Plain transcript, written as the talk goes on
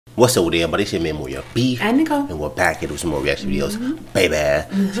What's up with everybody? It's your man Moya B. And Nicole. And we're back here with some more reaction videos.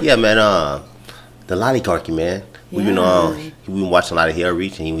 Baby. So yeah, man, the oligarchy, man. We've been watching a lot of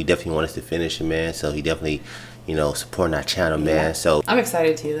HELSREACH, and we definitely want us to finish it, man. So he definitely, you know, supporting our channel, man. So I'm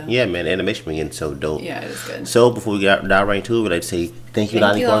excited too, though. Yeah, man, the animation been getting so dope. Yeah, it is good. So before we dive right into it, we'd like to say thank you,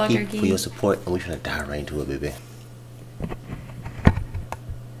 oligarchy, for your support, and we're gonna dive right into it, baby.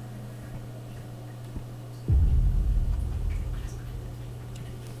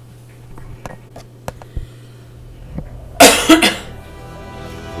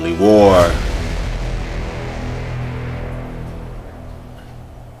 War.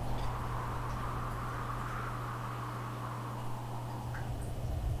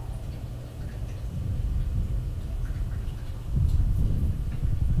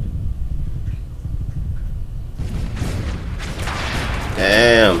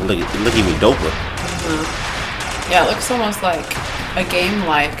 Damn, look at me doper. Yeah, it looks almost like a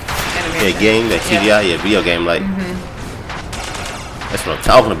game-like animation. Yeah, game, that CGI, yeah, video game-like. That's what I'm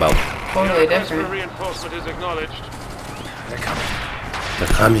talking about. Totally different. Reinforcement is acknowledged. They're coming. They're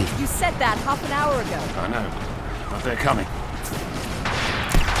coming. You said that half an hour ago. I know, but they're coming.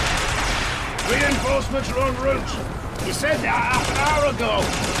 Reinforcements are en route. You said that half an hour ago.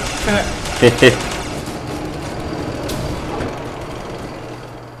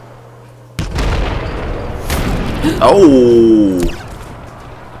 Oh!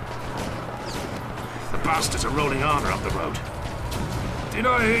 The bastards are rolling armor up the road. Did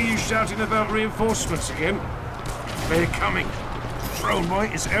I hear you shouting about reinforcements again? They're coming. Throne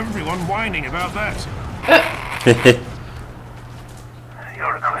white is everyone whining about that.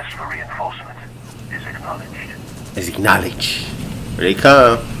 Your request for reinforcement is acknowledged. Is acknowledged. Here they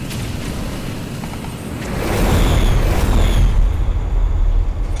come.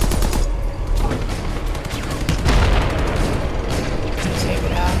 Take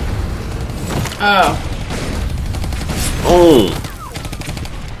it out. Oh. Boom.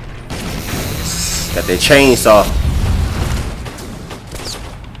 Got that chainsaw.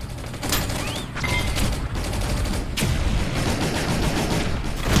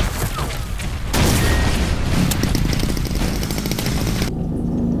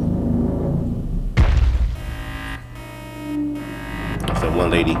 That's that one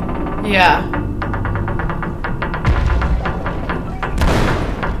lady. Yeah.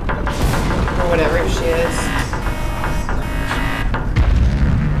 Or whatever she is.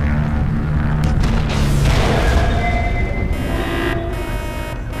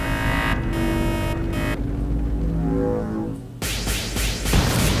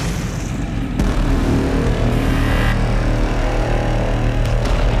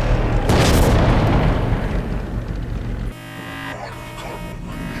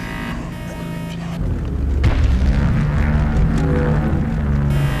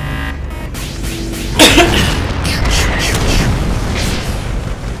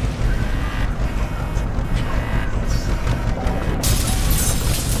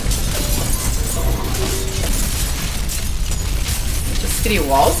 City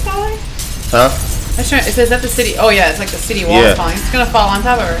walls falling? Huh? It says that the city. Oh yeah, it's like the city walls falling. It's gonna fall on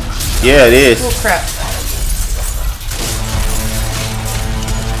top of her. Yeah, it is. Oh crap!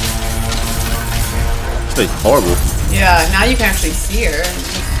 It's like horrible. Yeah, now you can actually see her.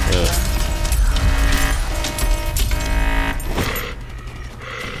 Yeah.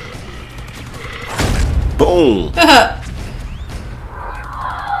 Boom.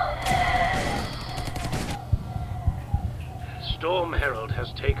 Storm Herald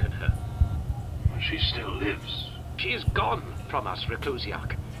has taken her. She still lives. She's gone from us,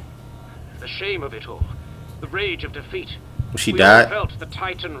 Reclusiak. The shame of it all. The rage of defeat. She died? We all felt the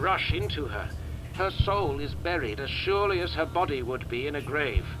Titan rush into her. Her soul is buried as surely as her body would be in a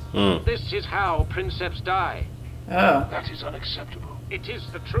grave. This is how princeps die. Oh. That is unacceptable. It is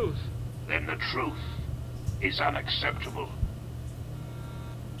the truth. Then the truth is unacceptable.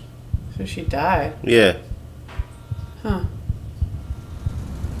 So she died. Yeah. Huh.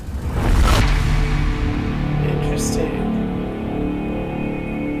 Interesting.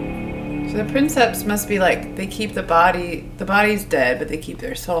 So the princeps must be like, they keep the body's dead, but they keep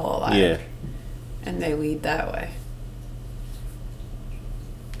their soul alive. Yeah. And they lead that way.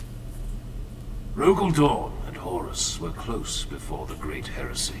 Rogel Dawn and Horus were close before the Great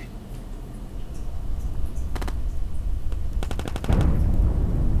Heresy.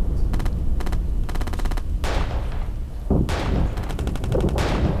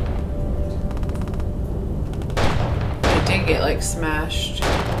 They did get like smashed.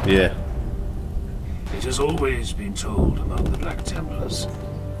 Yeah. It has always been told among the Black Templars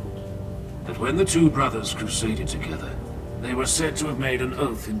that when the two brothers crusaded together, They were said to have made an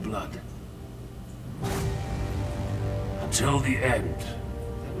oath in blood. Until the end,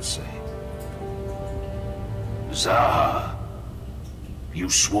 they would say. Zaha, you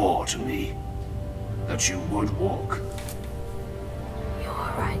swore to me that you would walk. You're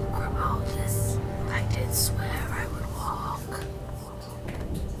right, Grimaldus. I did swear I would walk.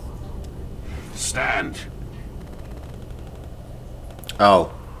 Stand.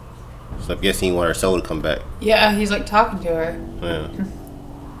 Oh. So I'm guessing he wanted her soul to come back. Yeah, he's like talking to her. Yeah.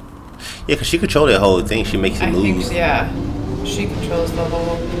 Yeah, because she controls that whole thing. She makes it I move. think, yeah. She controls the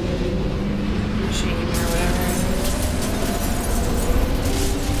whole machine or whatever.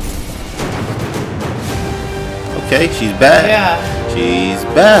 Okay, she's back. Yeah. She's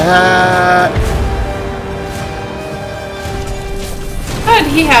back. How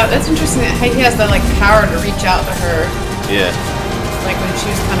did he have? That's interesting that he has that like power to reach out to her, Yeah. like when she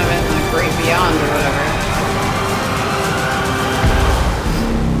was kind of in the great beyond or whatever.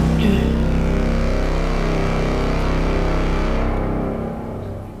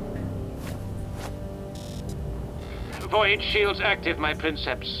 Void shields active, my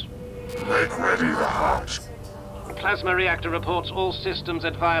princeps. Make ready the heart. Plasma reactor reports all systems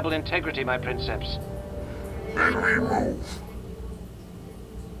at viable integrity, my princeps. Then we move.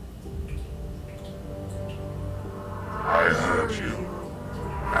 I heard you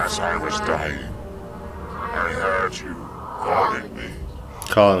as I was dying. I heard you calling me.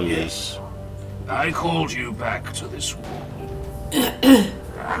 Calling me. Yes. I called you back to this war.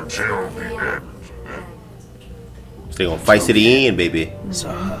 Until the end. So they gonna fight to the end, baby.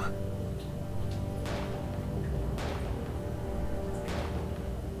 Zaha.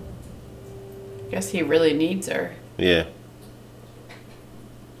 Guess he really needs her. Yeah.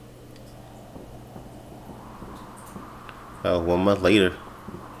 Oh, 1 month later.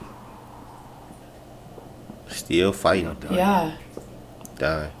 Still fighting. Yeah.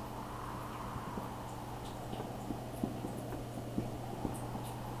 Dying.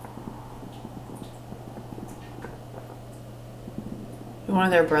 Did one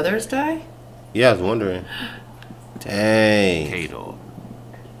of their brothers die? Yeah, I was wondering. Dang. Kador.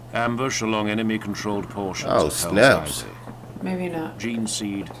 Ambush along enemy-controlled portions Oh, of snaps. Highway. Maybe not. Gene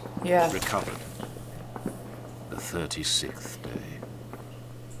seed Yeah. recovered. The 36th day.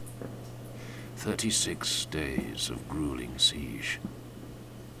 36 days of grueling siege.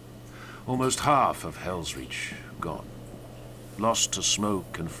 Almost half of HELSREACH gone. Lost to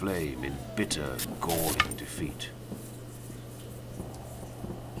smoke and flame in bitter, galling defeat.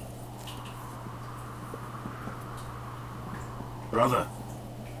 Brother,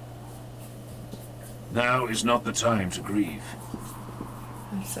 now is not the time to grieve.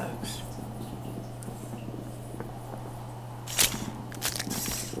 That sucks.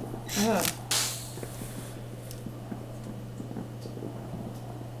 Oh.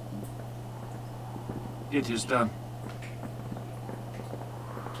 It is done.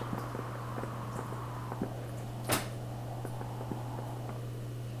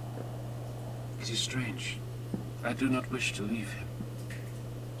 It is strange. I do not wish to leave him.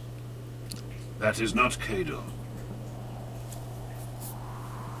 That is not Kador.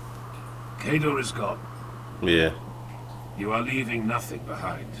 Kador is gone. Yeah. You are leaving nothing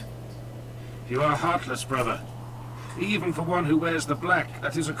behind. You are heartless, brother. Even for one who wears the black,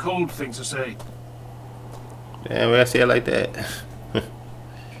 that is a cold thing to say. Damn, I say it like that.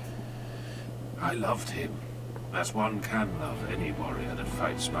 I loved him, as one can love any warrior that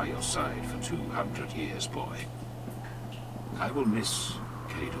fights by your side for 200 years, boy. I will miss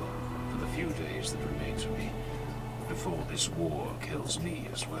Kador for the few days that remain to me, before this war kills me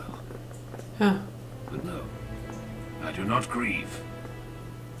as well. Huh. But no, I do not grieve.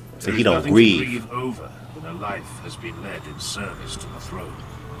 So There he is don't nothing grieve. to grieve over when a life has been led in service to the throne.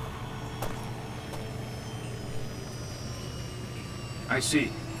 I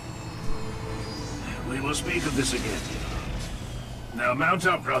see. We will speak of this again. Now mount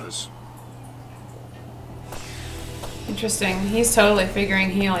up, brothers. Interesting. He's totally figuring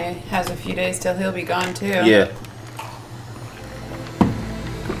he only has a few days till he'll be gone too. Yeah.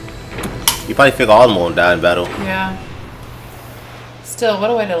 You probably figure all of them won't die in battle. Yeah. Still, what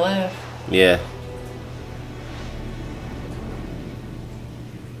a way to live. Yeah.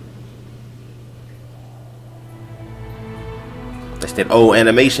 That's that old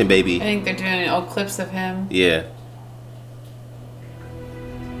animation, I baby. think they're doing old clips of him. Yeah.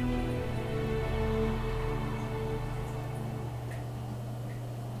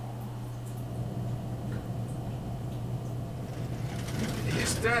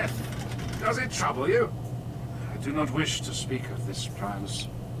 His death. Does it trouble you? I do not wish to speak of this, Primus.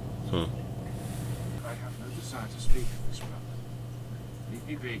 I have no desire to speak of this, brother. Leave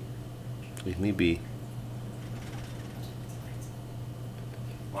me be. Leave me be.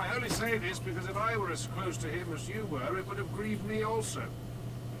 Well, I only say this because if I were as close to him as you were, it would have grieved me also.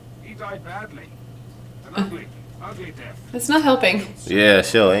 He died badly. An ugly, ugly death. It's not helping. Yeah,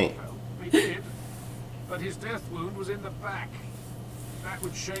 sure ain't. Well, we did. But his death wound was in the back. That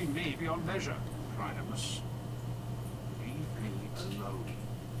would shame me beyond measure, Primus. Leave me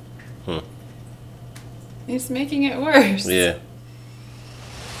alone. He's making it worse. Yeah.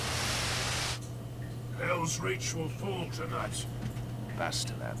 HELSREACH will fall tonight,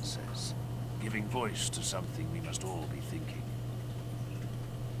 Bastelan says, giving voice to something we must all be thinking.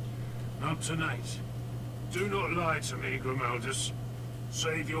 Not tonight. Do not lie to me, Grimaldus.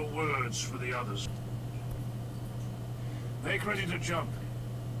 Save your words for the others. Make ready to jump.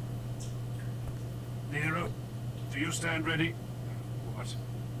 Nero, do you stand ready? What?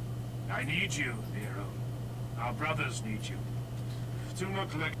 I need you, Nero. Our brothers need you. Do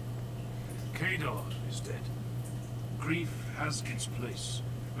not let... Kador is dead. Grief has its place.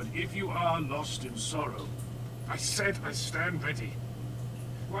 But if you are lost in sorrow, I said I stand ready.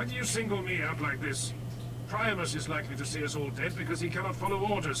 Why do you single me out like this? Primus is likely to see us all dead because he cannot follow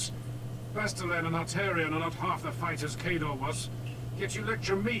orders. Bastelan and Arterion are not half the fighters Kador was. Yet you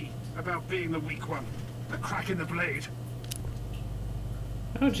lecture me about being the weak one. The crack in the blade.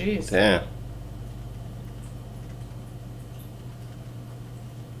 Oh, jeez. Damn.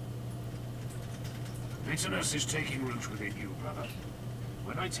 Bitterness is taking root within you, brother.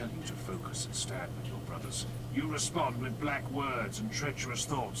 When I tell you to focus and stand with your brothers, you respond with black words and treacherous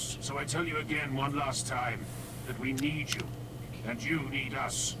thoughts. So I tell you again one last time, that we need you, and you need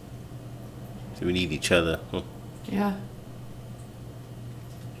us. So we need each other. Yeah.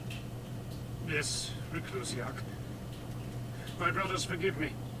 Yes, Reclusiac. My brothers, forgive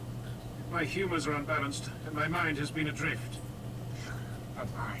me. My humors are unbalanced, and my mind has been adrift. A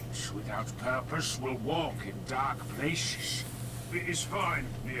mind without purpose will walk in dark places. It is fine,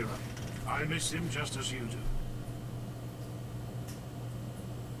 Nero. I miss him just as you do.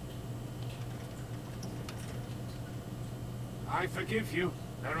 I forgive you,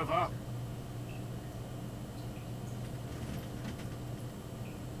 Nerevar.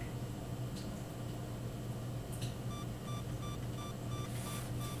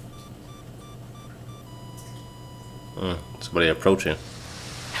 Somebody approaching.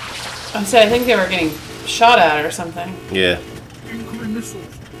 I think they were getting shot at or something. Yeah. Incoming missiles.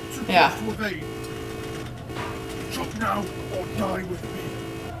 Yeah. To evade. Jump now or die with me.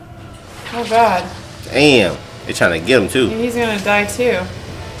 Oh, God. Damn. They're trying to get him too. He's gonna die, too.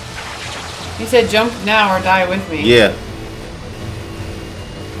 He said jump now or die with me. Yeah.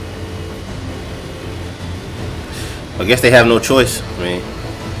 I guess they have no choice. I mean.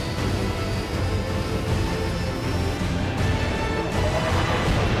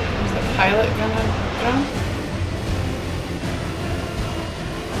 Is the pilot gonna jump?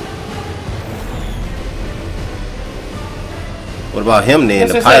 What about him then,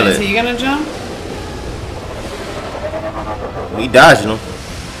 That's the what I said, pilot? is he gonna jump? He dodging him.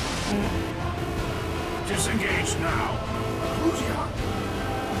 Disengage now. Rudyard.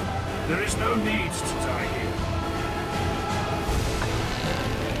 There is no need to die here.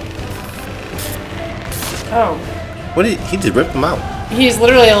 Oh. What did he just ripped him out? He's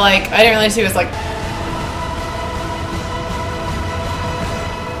literally like, I didn't realize he was like,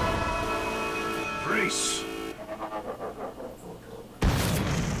 Brace.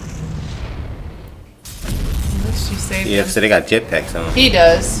 at least she saved Yeah, him. so they got jetpacks on. He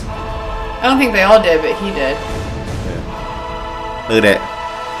does. I don't think they all did, but he did. Look at that.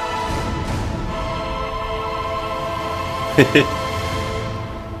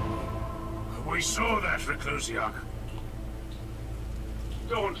 We saw that, Reclusiac.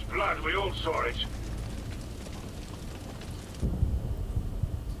 Dawn's blood, we all saw it.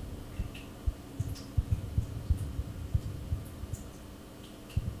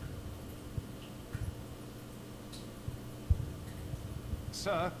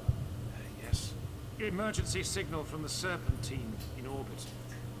 Sir, Yes. emergency signal from the Serpentine in orbit.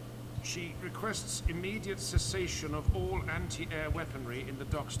 She requests immediate cessation of all anti-air weaponry in the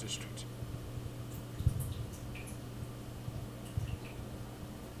docks district.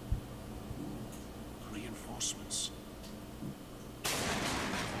 Reinforcements.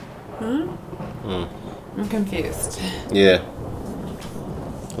 I'm confused. Yeah.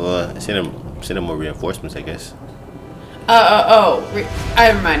 Well, send him more reinforcements, I guess.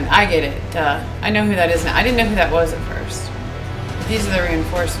 Never mind. I get it. Duh. I know who that is now. I didn't know who that was at first. These are the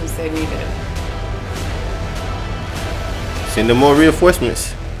reinforcements they needed. Send them more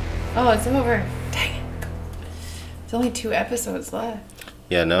reinforcements. Oh, it's over. Dang it. There's only 2 episodes left.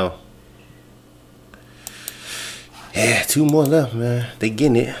 Yeah, I know. Yeah, 2 more left, man. They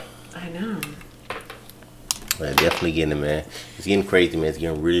getting it. I know. Man, definitely getting it, man. It's getting crazy, man. It's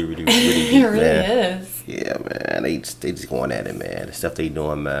getting really, really, really deep, It really man. is. Yeah, man. They just going at it, man. The stuff they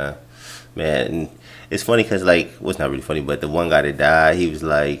doing, man. Man, and it's funny because, like, well, it's not really funny, but the one guy that died, he was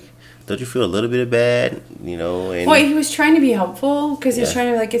like, don't you feel a little bit of bad, you know? And Well, he was trying to be helpful because he's Yeah. trying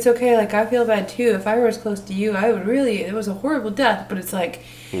to be like, it's okay, like, I feel bad too. If I were as close to you, I would really, it was a horrible death, but it's like,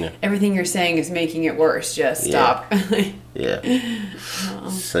 Yeah. everything you're saying is making it worse. Just Yeah. stop. yeah.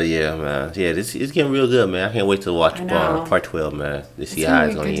 So, yeah, man. Yeah, it's getting real good, man. I can't wait to watch I know. part 12, man, to see gonna how be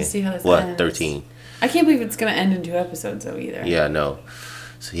it's going good to to see how this What, ends. 13. I can't believe it's going to end in 2 episodes, though, either. Yeah, I know.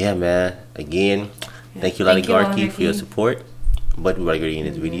 So, yeah, man. Again, Yeah. thank you, Thank you, Oligarchy, for your Oligarchy. support. But we're going to get in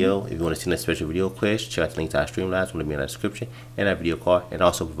this video. If you want to see a special video quiz, check out the link to our Streamlabs. Will be in the description and our video card, and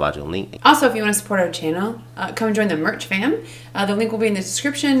also provide you a link. Also, if you want to support our channel, come and join the merch fam. The link will be in the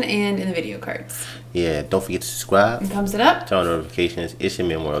description and in the video cards. Yeah, don't forget to subscribe, And thumbs it up. turn on notifications. It's your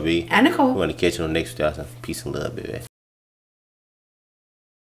man, Moral B. And Nicole. We're going to catch you on the next 2000. Peace and love, baby.